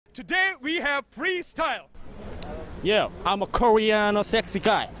Today we have freestyle. Yeah, I'm a Korean sexy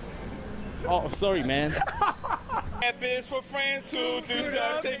guy. Oh, sorry, man. F is for friends who do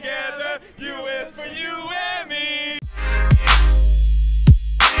stuff together. U is for you and me.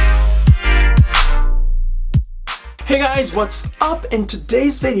 Hey guys, what's up? In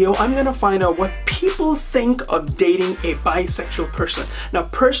today's video, I'm gonna find out what people think of dating a bisexual person. Now,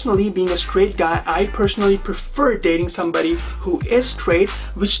 personally, being a straight guy, I personally prefer dating somebody who is straight,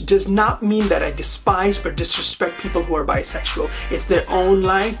 which does not mean that I despise or disrespect people who are bisexual. It's their own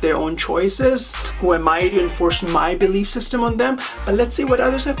life, their own choices. Who am I to enforce my belief system on them? But let's see what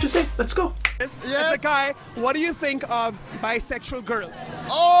others have to say. Let's go. As a guy, what do you think of bisexual girls?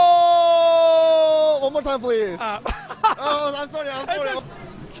 Oh, one more time, please. Oh, I'm sorry.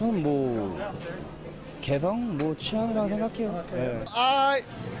 저는 뭐 개성, 뭐 취향이라고 생각해요. 네.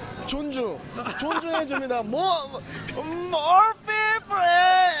 존중해 줍니다. More people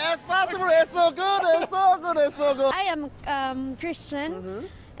as possible. It's so good. I am Christian,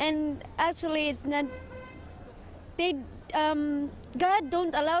 and actually, it's not. God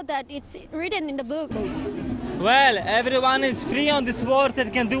don't allow that. It's written in the book. Well, everyone is free on this world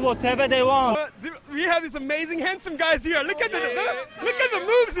and can do whatever they want. We have these amazing, handsome guys here. Look at the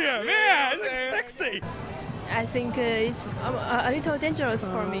moves here, man. It's like sexy. I think it's a little dangerous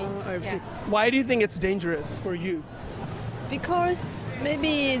for me. Yeah. Why do you think it's dangerous for you? Because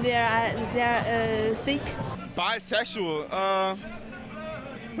maybe they are sick. Bisexual.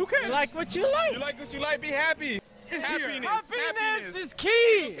 Who cares? You like what you like. You like what you like. Be happy. Happiness is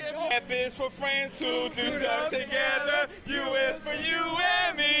key. F is for friends who do stuff together. U is for you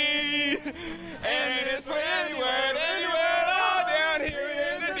and me. And it is for anywhere, all down here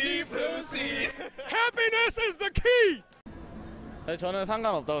in the deep blue sea. Happiness is the key. 저는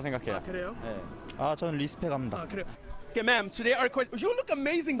상관없다고 생각해요. 그래요? 네. 저는 리스펙합니다. 그래요. Okay, ma'am, today our question. You look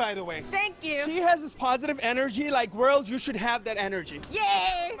amazing, by the way. Thank you. She has this positive energy, like, world, you should have that energy.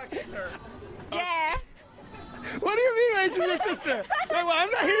 Yay! Yeah. What do you mean, she's your sister? Like, well,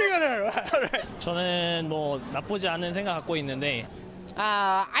 I'm not hitting on her. All right. 저는 뭐 나쁘지 않은 생각 갖고 있는데.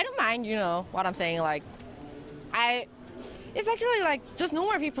 I don't mind, you know what I'm saying. Like, it's actually like just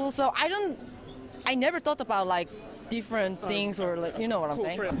normal people. So I never thought about like different things or like, you know what I'm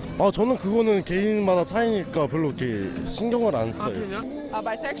saying. 저는 그거는 개인마다 차이니까 별로 이렇게 신경을 안 써요.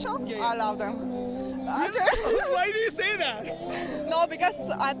 Bisexual? Yeah. I love them. Okay. Why do you say that? No, because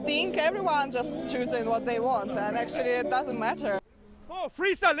I think everyone just choosing what they want, and actually it doesn't matter. Oh,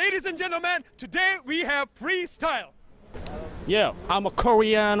 freestyle, ladies and gentlemen. Today we have freestyle. Yeah, I'm a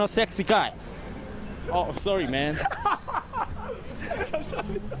Korean sexy guy. Oh, sorry, man.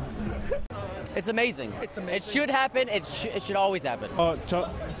 It's amazing. It should happen. It should always happen. 저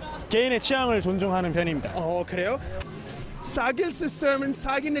개인의 취향을 존중하는 편입니다. 그래요? 사귈 수 있으면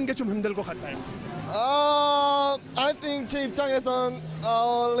사귀는 게 좀 힘들 것 같아요. I think 제 입장에선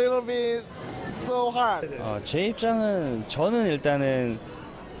a little bit so hard. 제 입장은 저는 일단은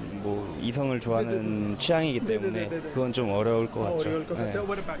뭐 이성을 좋아하는 취향이기 때문에 그건 좀 어려울 것 같죠. 어려울 것 같아요.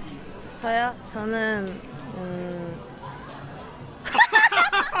 What about you? 저요? 저는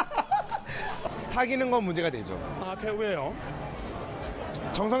사귀는 건 문제가 되죠. 그래 왜요?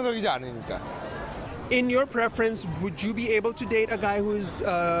 정상적이지 않으니까. In your preference, would you be able to date a guy who's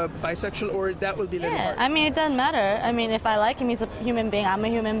bisexual, or that will be a little hard? I mean, it doesn't matter. I mean, if I like him, he's a human being. I'm a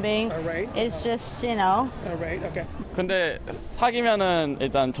human being. All right. It's just, you know. All right. Okay. 근데 사귀면은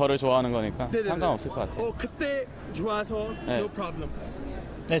일단 저를 좋아하는 거니까 네네네. 상관없을 것 같아요. 그때 좋아서 no problem.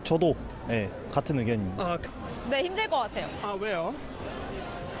 네, 저도 같은 의견입니다. 네, 힘들 것 같아요. 왜요?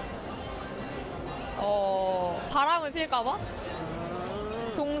 바람을 필까봐?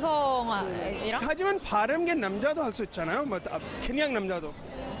 동성이랑? 하지만 바람계 남자도 할 수 있잖아요. 뭐 그냥 남자도.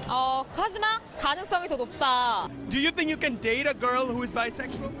 하지만 가능성이 더 높다. Do you think you can date a girl who is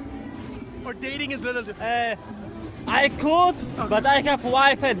bisexual? Or dating is a little different? I could, but I have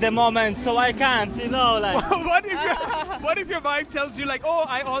wife at the moment, so I can't. You know, like. What if your wife tells you like, oh,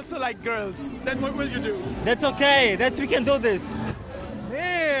 I also like girls? Then what will you do? That's okay. We can do this.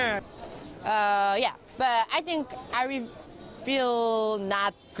 Yeah. Yeah, but I think I feel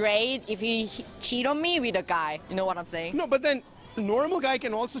not great if he cheat on me with a guy. You know what I'm saying? No, but then a normal guy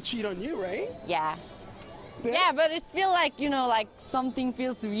can also cheat on you, right? Yeah. Yeah, but it feels like, you know, like something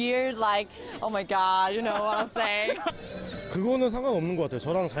feels weird, like, oh my god, you know what I'm saying? 그거는 상관없는 것 같아요.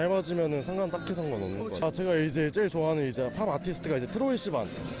 저랑 잘 맞으면은 딱히 상관없는 것 같아요. 제가 이제 제일 좋아하는 이제 팝 아티스트가 이제 트로이 시반.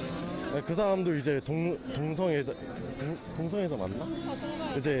 그 사람도 이제 동성애자 맞나?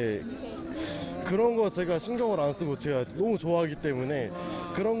 이제 그런 거 제가 신경을 안 쓰고 제가 너무 좋아하기 때문에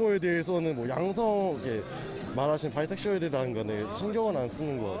그런 거에 대해서는 뭐 양성 말하신 바이섹슈얼이라는 거는 신경은 안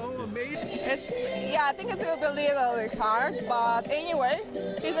쓰는 것 같아요. Yeah, I think it's going to be a little hard, but anyway,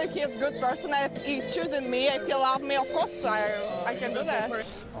 he's a good person. If he chooses me, if he loves me, of course I can do that.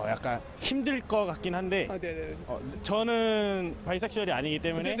 약간 힘들 것 같긴 한데 네네. 저는 바이섹슈얼이 아니기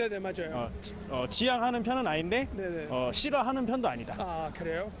때문에 네네 맞아요. 지향하는 편은 아닌데 네네. 싫어하는 편도 아니다. 아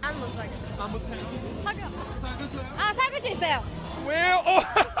그래요? 안 못 사겨. 안 못해요. 사귀었어요? 아, 사귈 수 있어요. 왜요?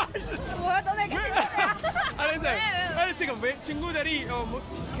 뭐야, 너네 괜찮아? 알았어요. 아니 지금 왜 친구들이 뭐,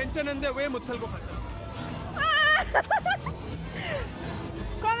 괜찮은데 왜 못할 것 같아?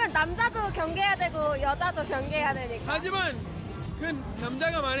 그러면 남자도 경계해야 되고 여자도 경계해야 되니까. 하지만 그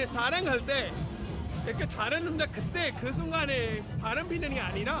남자가 만약 사랑할 때 이렇게 다른 남자 그때 그 순간에 바람 피는 게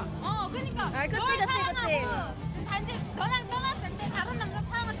아니라 그니까. 아, 그치. 단지 너랑 떠났을 때 다른 남자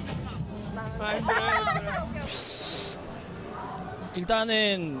사랑할 수 있어.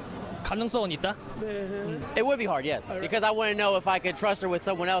 일단은 가능성은 있다. It would be hard, yes, because I want to know if I could trust her with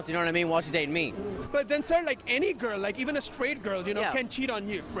someone else. You know what I mean? While she's dating me. But then, sir, like any girl, like even a straight girl, you know, Yeah. can cheat on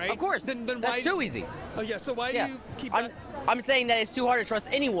you, right? Of course. Then That's why? too easy. Oh yeah. So why Yeah. do you keep? I'm saying that it's too hard to trust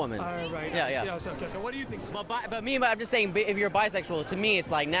any woman. Right. Yeah. Okay. What do you think, sir? But I'm just saying, if you're bisexual, to me,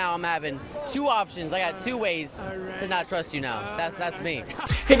 it's like now I'm having two options. I got two ways to not trust you now. That's me.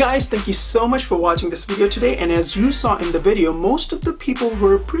 Hey guys, thank you so much for watching this video today, and as you saw in the video, most of the people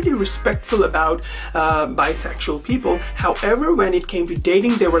were pretty respectful about bisexual people. However, when it came to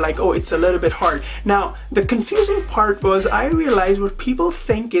dating, they were like, oh, it's a little bit hard. Now, the confusing part was I realized what people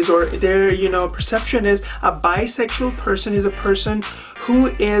think is, or their perception is, a bisexual person is a person who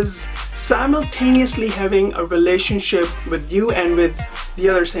is simultaneously having a relationship with you and with the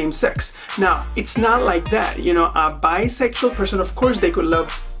other same sex. Now, it's not like that. A bisexual person, of course, they could love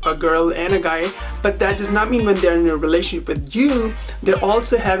a girl and a guy, but that does not mean when they're in a relationship with you, they're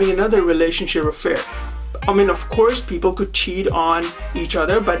also having another relationship affair. I mean, of course, people could cheat on each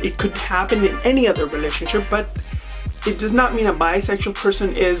other, but it could happen in any other relationship, but it does not mean a bisexual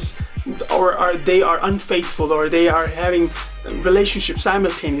person is, or they are unfaithful, or they are having relationships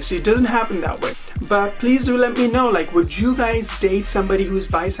simultaneously. It doesn't happen that way. But please do let me know, like, would you guys date somebody who's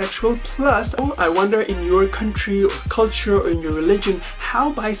bisexual? Plus, I wonder in your country or culture or in your religion,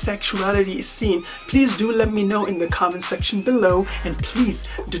 how bisexuality is seen. Please do let me know in the comment section below, and please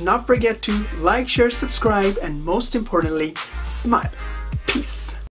do not forget to like, share, subscribe, and most importantly, smile. Peace.